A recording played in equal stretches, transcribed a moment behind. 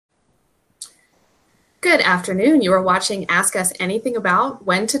Good afternoon. You are watching Ask Us Anything About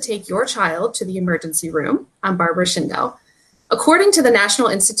When to Take Your Child to the Emergency Room. I'm Barbara Schindel. According to the National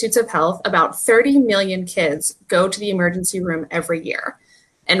Institutes of Health, about 30 million kids go to the emergency room every year.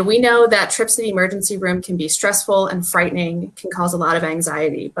 And we know that trips to the emergency room can be stressful and frightening, can cause a lot of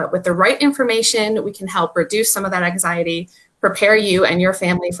anxiety. But with the right information, we can help reduce some of that anxiety, prepare you and your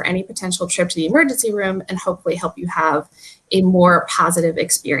family for any potential trip to the emergency room, and hopefully help you have a more positive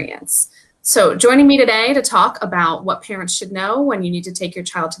experience. So joining me today to talk about what parents should know when you need to take your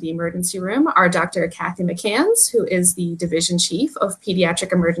child to the emergency room are Dr. Kathryn McCans, who is the Division Chief of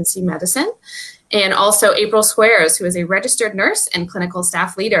Pediatric Emergency Medicine, and also April Squares, who is a registered nurse and clinical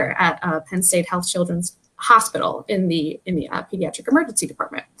staff leader at Penn State Health Children's Hospital in the Pediatric Emergency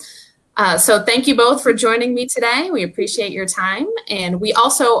Department. So thank you both for joining me today. We appreciate your time. And we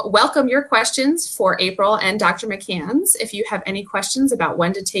also welcome your questions for April and Dr. McCans. If you have any questions about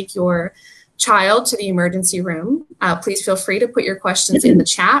when to take your child to the emergency room, please feel free to put your questions in the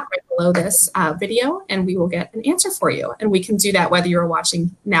chat right below this video, and we will get an answer for you. And we can do that whether you're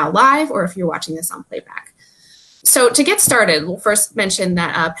watching now live or if you're watching this on playback. So to get started, we'll first mention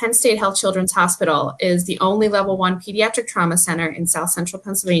that Penn State Health Children's Hospital is the only level 1 pediatric trauma center in South Central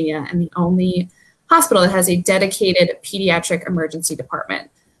Pennsylvania and the only hospital that has a dedicated pediatric emergency department.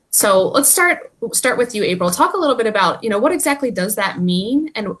 So let's start with you, April. Talk a little bit about, what exactly does that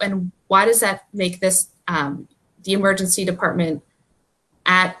mean, and why does that make this the emergency department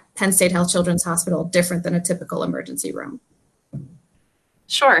at Penn State Health Children's Hospital different than a typical emergency room?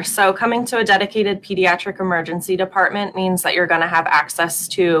 Sure. So coming to a dedicated pediatric emergency department means that you're going to have access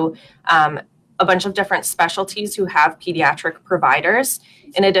to a bunch of different specialties who have pediatric providers.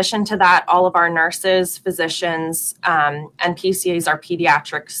 In addition to that, all of our nurses, physicians, and PCAs are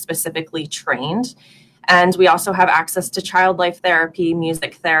pediatric specifically trained. And we also have access to child life therapy,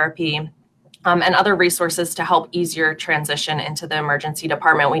 music therapy, and other resources to help ease your transition into the emergency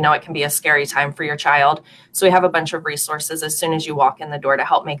department. We know it can be a scary time for your child. So we have a bunch of resources as soon as you walk in the door to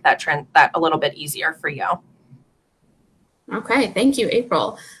help make that a little bit easier for you. Okay, thank you,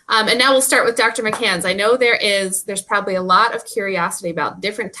 April. And now we'll start with Dr. McCans. I know there's probably a lot of curiosity about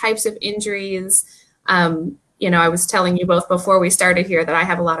different types of injuries. I was telling you both before we started here that I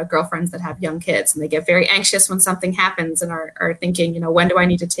have a lot of girlfriends that have young kids, and they get very anxious when something happens and are thinking, when do I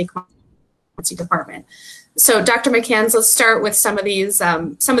need to take my department? So Dr. McCans, let's start with some of these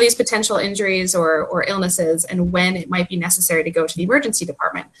potential injuries or illnesses and when it might be necessary to go to the emergency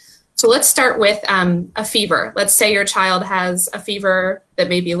department. So let's start with a fever. Let's say your child has a fever that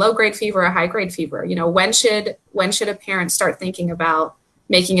may be low-grade fever or high-grade fever. When should a parent start thinking about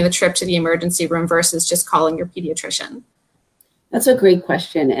making the trip to the emergency room versus just calling your pediatrician? That's a great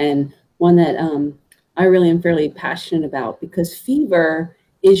question, and one that I really am fairly passionate about, because fever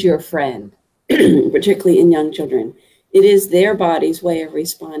is your friend, particularly in young children. It is their body's way of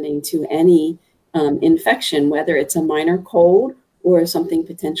responding to any infection, whether it's a minor cold or something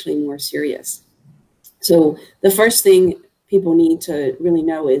potentially more serious. So the first thing people need to really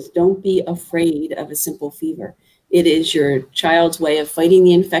know is don't be afraid of a simple fever. It is your child's way of fighting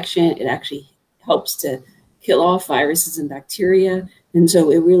the infection. It actually helps to kill off viruses and bacteria. And so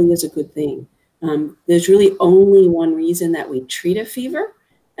it really is a good thing. There's really only one reason that we treat a fever,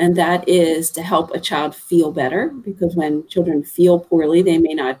 and that is to help a child feel better, because when children feel poorly, they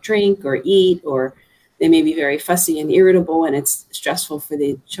may not drink or eat, or they may be very fussy and irritable, and it's stressful for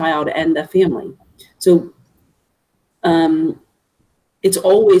the child and the family. So it's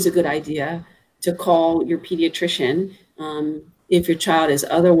always a good idea to call your pediatrician. If your child is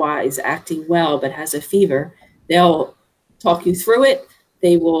otherwise acting well but has a fever, they'll talk you through it.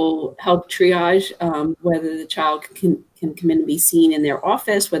 They will help triage whether the child can come in and be seen in their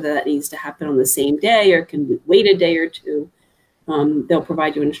office, whether that needs to happen on the same day or can wait a day or two. They'll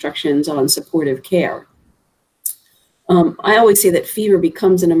provide you instructions on supportive care. I always say that fever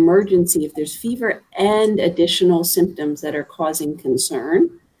becomes an emergency if there's fever and additional symptoms that are causing concern.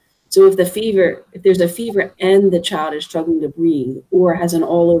 So if there's a fever and the child is struggling to breathe, or has an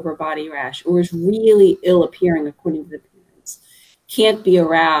all-over body rash, or is really ill appearing according to the parents, can't be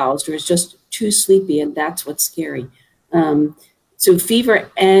aroused, or is just too sleepy, and that's what's scary. So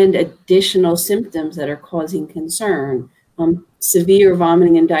fever and additional symptoms that are causing concern, severe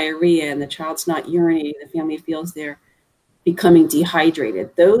vomiting and diarrhea, and the child's not urinating, the family feels they're becoming dehydrated.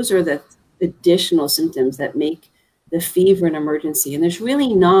 Those are the additional symptoms that make the fever an emergency. And there's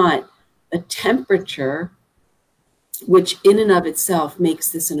really not a temperature which in and of itself makes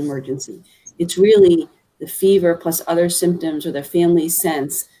this an emergency. It's really the fever plus other symptoms, or the family's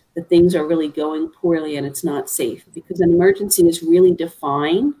sense that things are really going poorly and it's not safe, because an emergency is really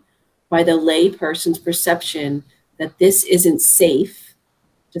defined by the lay person's perception that this isn't safe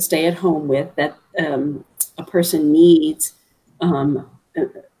to stay at home with, that a person needs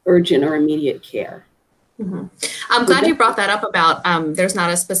urgent or immediate care. Mm-hmm. I'm glad you brought that up about there's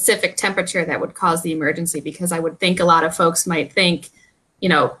not a specific temperature that would cause the emergency, because I would think a lot of folks might think, you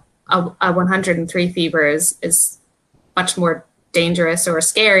know, a 103 fever is much more dangerous or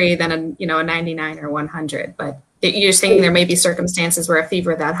scary than a 99 or 100. But you're saying there may be circumstances where a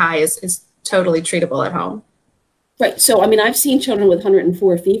fever that high is totally treatable at home. Right. So, I mean, I've seen children with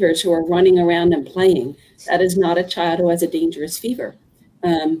 104 fevers who are running around and playing. That is not a child who has a dangerous fever.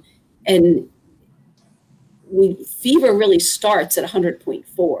 And fever really starts at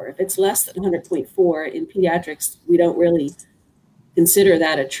 100.4. If it's less than 100.4 in pediatrics, we don't really consider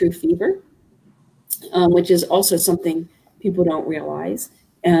that a true fever, which is also something people don't realize.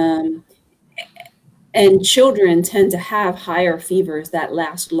 And children tend to have higher fevers that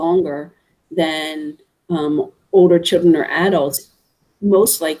last longer than older children or adults,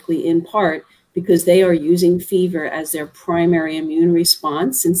 most likely in part because they are using fever as their primary immune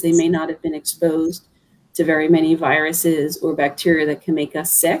response, since they may not have been exposed to very many viruses or bacteria that can make us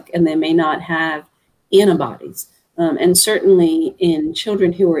sick, and they may not have antibodies. And certainly in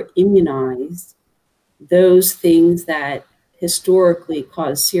children who are immunized, those things that historically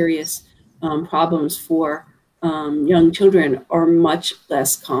cause serious problems for young children are much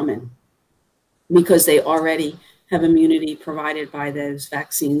less common because they already have immunity provided by those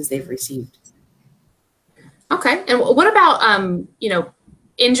vaccines they've received. Okay. And what about,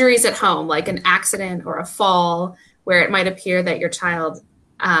 injuries at home, like an accident or a fall where it might appear that your child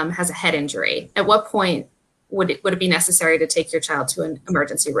has a head injury? At what point would it be necessary to take your child to an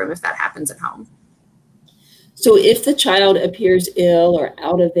emergency room if that happens at home? So if the child appears ill or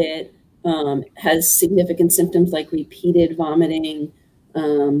out of it, has significant symptoms like repeated vomiting,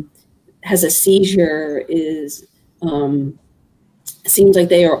 has a seizure, seems like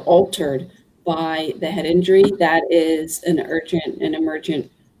they are altered by the head injury, that is an urgent and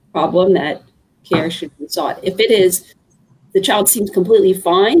emergent problem that care should be sought. If it is, the child seems completely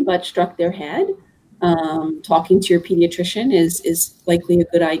fine but struck their head, talking to your pediatrician is likely a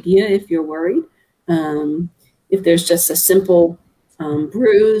good idea if you're worried. If there's just a simple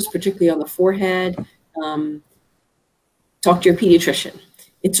bruise, particularly on the forehead, talk to your pediatrician.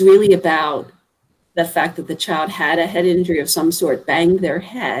 It's really about the fact that the child had a head injury of some sort, banged their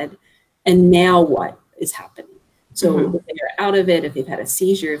head, and now what is happening? So if they're out of it, if they've had a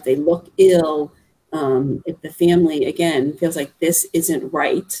seizure, if they look ill, if the family, again, feels like this isn't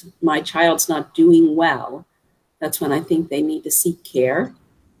right, my child's not doing well, that's when I think they need to seek care.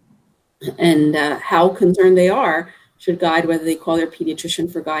 And how concerned they are should guide whether they call their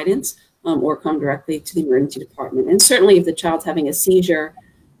pediatrician for guidance or come directly to the emergency department. And certainly if the child's having a seizure,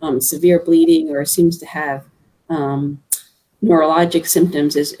 severe bleeding, or seems to have neurologic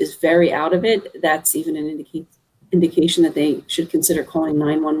symptoms, is very out of it, that's even an indication that they should consider calling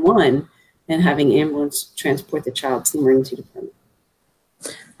 911 and having ambulance transport the child to the emergency department.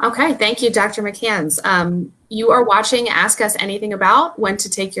 Okay, thank you, Dr. McCans. You are watching Ask Us Anything About When to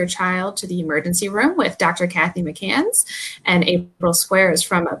Take Your Child to the Emergency Room with Dr. Kathy McCans and April Squares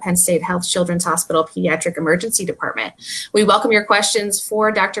from Penn State Health Children's Hospital Pediatric Emergency Department. We welcome your questions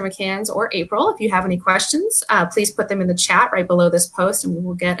for Dr. McCans or April. If you have any questions, please put them in the chat right below this post and we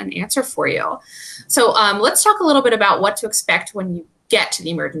will get an answer for you. So let's talk a little bit about what to expect when you get to the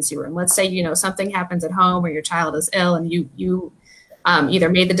emergency room. Let's say, something happens at home or your child is ill and you either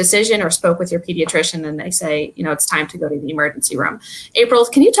made the decision or spoke with your pediatrician and they say, it's time to go to the emergency room. April,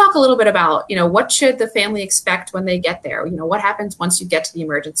 can you talk a little bit about, what should the family expect when they get there? What happens once you get to the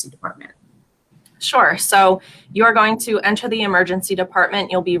emergency department? Sure. So you're going to enter the emergency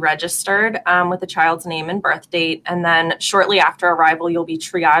department. You'll be registered with the child's name and birth date. And then shortly after arrival, you'll be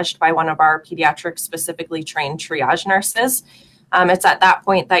triaged by one of our pediatric specifically trained triage nurses. It's at that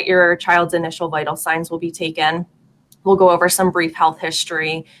point that your child's initial vital signs will be taken. We'll go over some brief health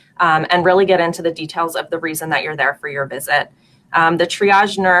history and really get into the details of the reason that you're there for your visit. The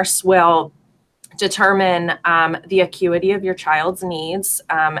triage nurse will determine the acuity of your child's needs,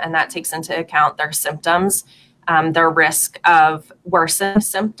 and that takes into account their symptoms, their risk of worsening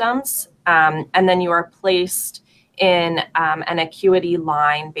symptoms, and then you are placed in an acuity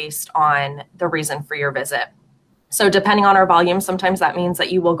line based on the reason for your visit. So depending on our volume, sometimes that means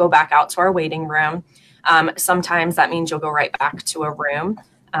that you will go back out to our waiting room. Sometimes that means you'll go right back to a room.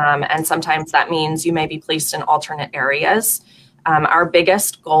 And sometimes that means you may be placed in alternate areas. Our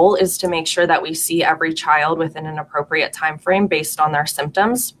biggest goal is to make sure that we see every child within an appropriate time frame based on their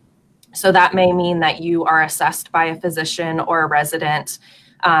symptoms. So that may mean that you are assessed by a physician or a resident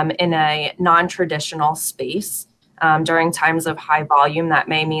in a non-traditional space. During times of high volume, that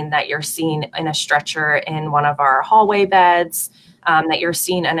may mean that you're seen in a stretcher in one of our hallway beds, that you're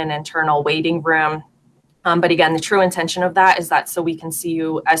seen in an internal waiting room. But again, the true intention of that is that so we can see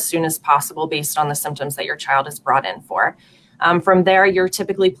you as soon as possible based on the symptoms that your child is brought in for. From there, you're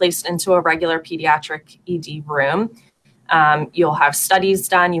typically placed into a regular pediatric ED room. You'll have studies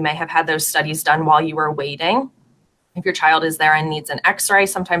done. You may have had those studies done while you were waiting. If your child is there and needs an x-ray,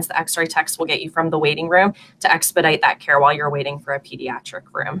 sometimes the x-ray techs will get you from the waiting room to expedite that care while you're waiting for a pediatric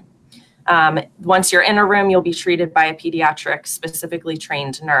room. Once you're in a room, you'll be treated by a pediatric specifically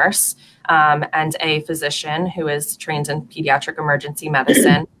trained nurse and a physician who is trained in pediatric emergency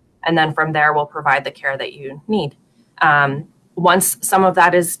medicine. And then from there, we'll provide the care that you need. Once some of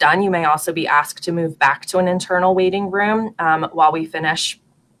that is done, you may also be asked to move back to an internal waiting room while we finish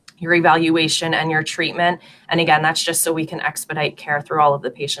your evaluation and your treatment. And again, that's just so we can expedite care through all of the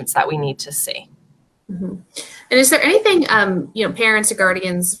patients that we need to see. Mm-hmm. And is there anything, parents or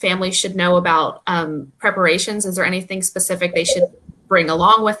guardians, families should know about preparations? Is there anything specific they should bring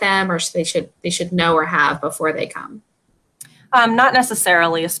along with them, or they should know or have before they come? Not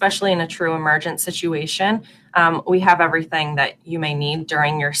necessarily, especially in a true emergent situation. We have everything that you may need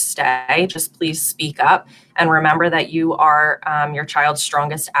during your stay. Just please speak up and remember that you are your child's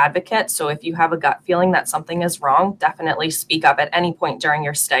strongest advocate. So if you have a gut feeling that something is wrong, definitely speak up at any point during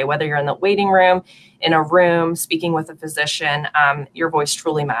your stay, whether you're in the waiting room, in a room, speaking with a physician. Your voice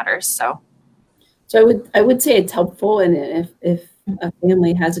truly matters. So I would say it's helpful, and if a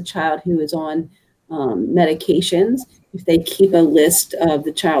family has a child who is on medications, if they keep a list of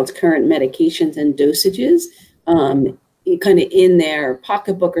the child's current medications and dosages kind of in their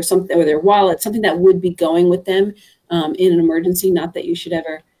pocketbook or something, or their wallet, something that would be going with them in an emergency. Not that you should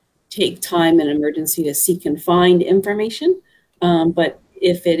ever take time in an emergency to seek and find information, but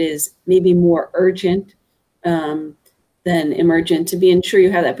if it is maybe more urgent than emergent, to be ensure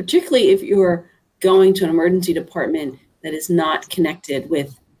you have that, particularly if you're going to an emergency department that is not connected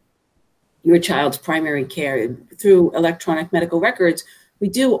with your child's primary care. Through electronic medical records, we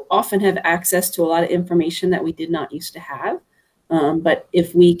do often have access to a lot of information that we did not used to have. But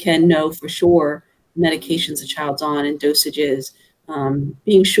if we can know for sure medications a child's on and dosages,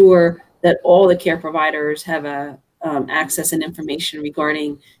 being sure that all the care providers have access and information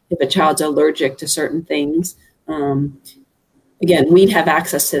regarding if a child's allergic to certain things. Again, we'd have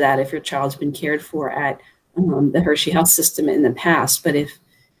access to that if your child's been cared for at the Hershey Health System in the past. But if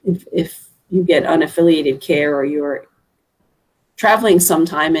you get unaffiliated care, or you're traveling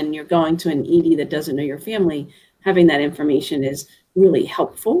sometime and you're going to an ED that doesn't know your family, having that information is really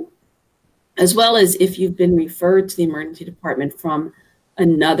helpful. As well as if you've been referred to the emergency department from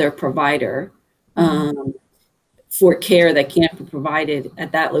another provider for care that can't be provided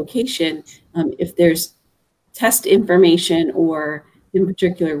at that location, if there's test information, or in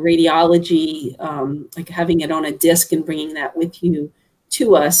particular radiology, like having it on a disc and bringing that with you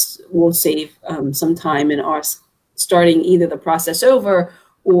to us, will save some time in us starting either the process over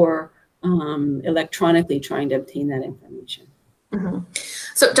or electronically trying to obtain that information. Mm-hmm.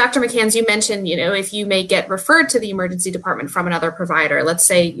 So Dr. McCans, you mentioned, if you may get referred to the emergency department from another provider, let's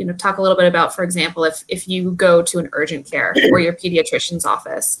say, talk a little bit about, for example, if you go to an urgent care or your pediatrician's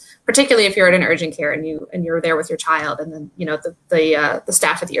office, particularly if you're at an urgent care and you're there with your child, and then, the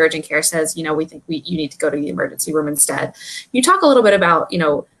staff at the urgent care says, we think you need to go to the emergency room instead. You talk a little bit about,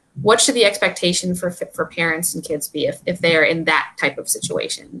 what should the expectation for parents and kids be if they are in that type of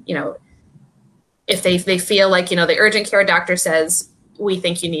situation? If they feel like, the urgent care doctor says, we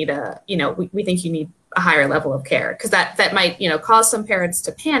think you need we think you need a higher level of care, because that might, cause some parents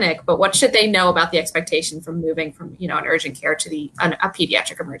to panic, but what should they know about the expectation from moving from, an urgent care to a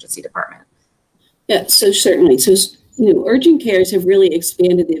pediatric emergency department? Yeah, so certainly. So, urgent cares have really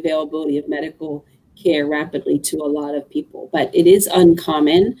expanded the availability of medical care rapidly to a lot of people, but it is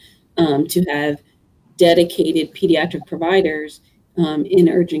uncommon to have dedicated pediatric providers in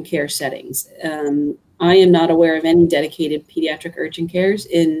urgent care settings. I am not aware of any dedicated pediatric urgent cares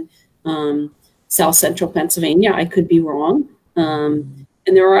in South Central Pennsylvania. I could be wrong. And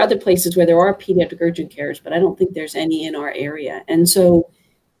there are other places where there are pediatric urgent cares, but I don't think there's any in our area. And so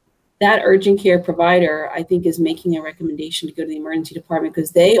that urgent care provider, I think, is making a recommendation to go to the emergency department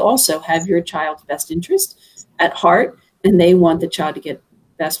because they also have your child's best interest at heart, and they want the child to get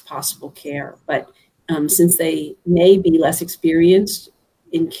best possible care. But since they may be less experienced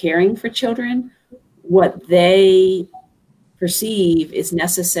in caring for children, what they perceive is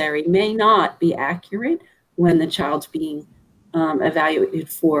necessary may not be accurate when the child's being evaluated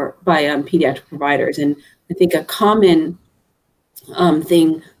by pediatric providers. And I think a common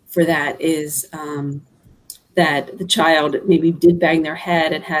thing for that is that the child maybe did bang their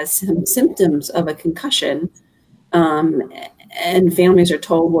head and has some symptoms of a concussion, and families are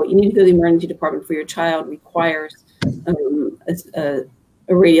told, well, you need to go to the emergency department for your child requires a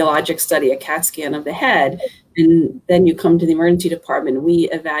radiologic study, a CAT scan of the head, and then you come to the emergency department and we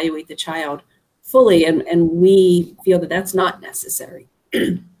evaluate the child fully, and we feel that that's not necessary.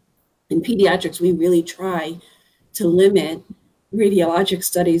 In pediatrics, we really try to limit radiologic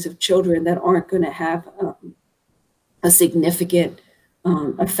studies of children that aren't going to have a significant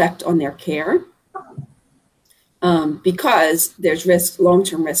effect on their care, because there's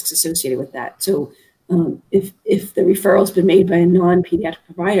long-term risks associated with that. So if the referral's been made by a non-pediatric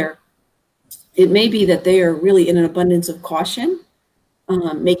provider, it may be that they are really in an abundance of caution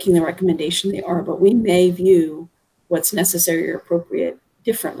making the recommendation they are, but we may view what's necessary or appropriate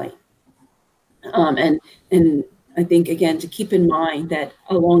differently. And I think, again, to keep in mind that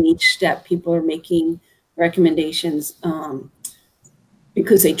along each step, people are making recommendations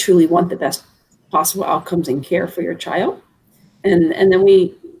because they truly want the best possible outcomes and care for your child. And then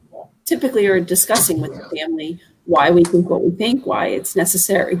we typically are discussing with the family why we think what we think, why it's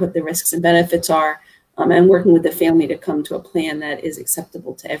necessary, what the risks and benefits are, and working with the family to come to a plan that is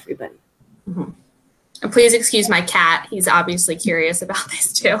acceptable to everybody. Mm-hmm. And please excuse my cat. He's obviously curious about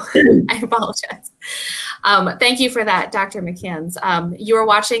this too. I apologize. Thank you for that, Dr. McCans. You are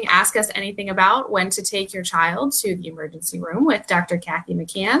watching Ask Us Anything About When to Take Your Child to the Emergency Room with Dr. Kathy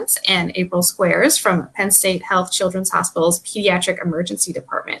McCans and April Squares from Penn State Health Children's Hospital's Pediatric Emergency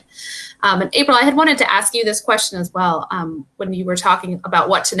Department. And April, I had wanted to ask you this question as well when you were talking about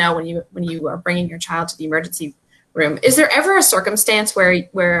what to know when you are bringing your child to the emergency room. Is there ever a circumstance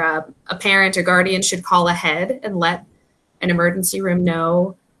where a parent or guardian should call ahead and let an emergency room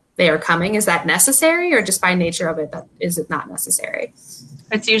know they are coming? Is that necessary, or just by nature of it, is it not necessary?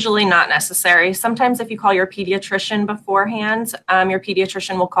 It's usually not necessary. Sometimes if you call your pediatrician beforehand, your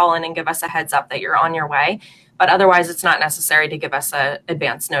pediatrician will call in and give us a heads up that you're on your way. But otherwise, it's not necessary to give us an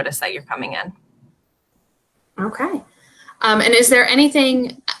advance notice that you're coming in. Okay. And is there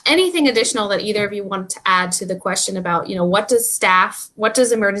anything additional that either of you want to add to the question about, what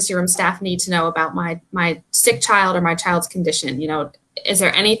does emergency room staff need to know about my sick child or my child's condition? Is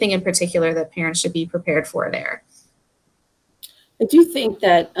there anything in particular that parents should be prepared for there? I do think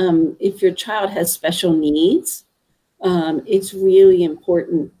that if your child has special needs, it's really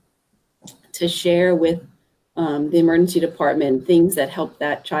important to share with the emergency department things that help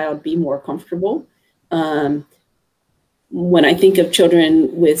that child be more comfortable. When I think of children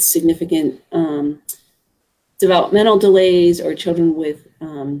with significant developmental delays or children with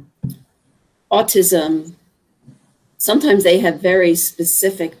autism, sometimes they have very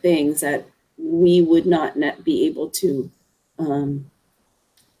specific things that we would not be able to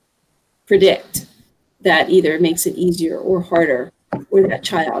predict, that either makes it easier or harder for that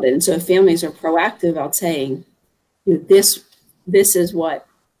child. And so if families are proactive about saying, this is what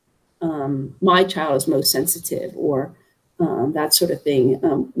my child is most sensitive, or that sort of thing.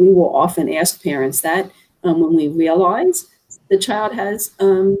 We will often ask parents that when we realize the child has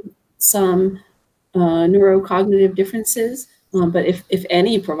some neurocognitive differences. But if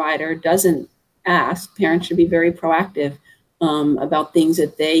any provider doesn't ask, parents should be very proactive about things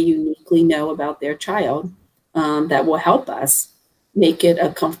that they uniquely know about their child that will help us make it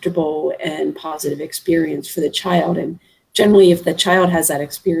a comfortable and positive experience for the child. And generally, if the child has that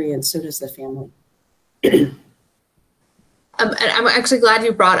experience, so does the family. I'm actually glad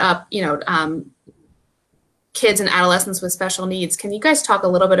you brought up, kids and adolescents with special needs. Can you guys talk a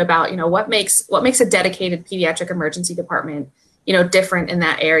little bit about, what makes a dedicated pediatric emergency department, different in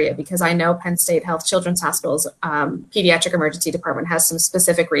that area? Because I know Penn State Health Children's Hospital's pediatric emergency department has some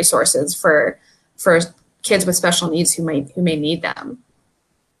specific resources for kids with special needs who may need them.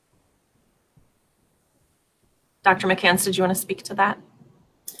 Dr. McCans, did you want to speak to that?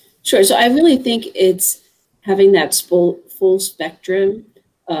 Sure. So I really think it's having that full spectrum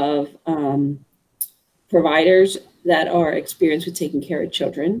of providers that are experienced with taking care of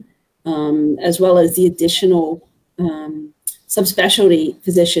children, as well as the additional subspecialty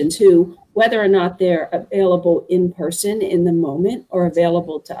physicians who, whether or not they're available in person in the moment or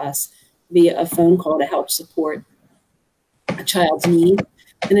available to us via a phone call to help support a child's need.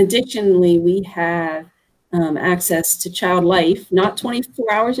 And additionally, we have access to Child Life, not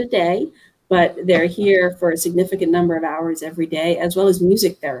 24 hours a day, but they're here for a significant number of hours every day, as well as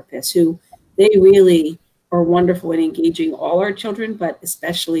music therapists who they really are wonderful in engaging all our children, but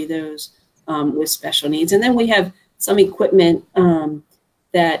especially those with special needs. And then we have some equipment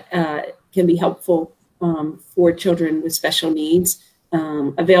that can be helpful for children with special needs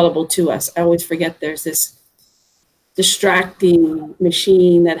available to us. I always forget there's this distracting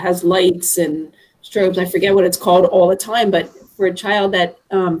machine that has lights and strobes. I forget what it's called all the time, but for a child that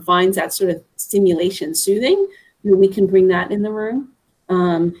finds that sort of stimulation soothing, we can bring that in the room.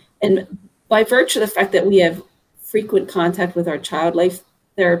 And by virtue of the fact that we have frequent contact with our child life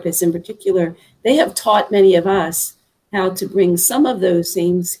therapists in particular, they have taught many of us how to bring some of those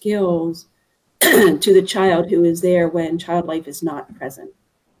same skills to the child who is there when child life is not present.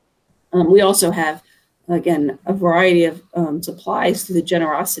 We also have, again, a variety of supplies through the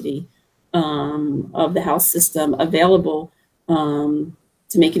generosity of the health system available to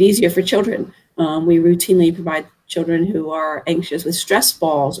make it easier for children. We routinely provide children who are anxious with stress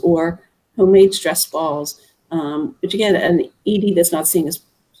balls or homemade stress balls, which again, an ED that's not seeing a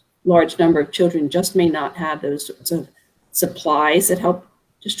large number of children just may not have those sorts of supplies that help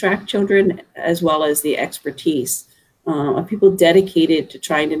distract children, as well as the expertise of people dedicated to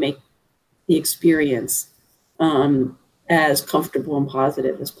trying to make the experience as comfortable and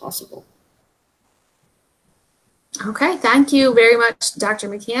positive as possible. Okay, thank you very much, Dr.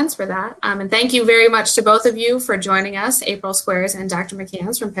 McCans, for that. And thank you very much to both of you for joining us, April Squares and Dr.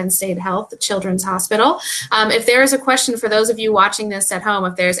 McCans from Penn State Health Children's Hospital. If there is a question for those of you watching this at home,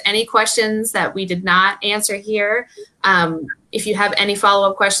 if there's any questions that we did not answer here, if you have any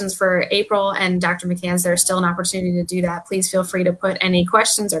follow-up questions for April and Dr. McCans, there's still an opportunity to do that. Please feel free to put any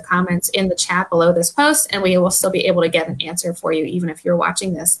questions or comments in the chat below this post, and we will still be able to get an answer for you, even if you're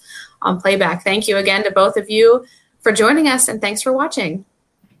watching this on playback. Thank you again to both of you for joining us, and thanks for watching.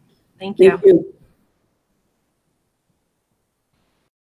 Thank you. Thank you.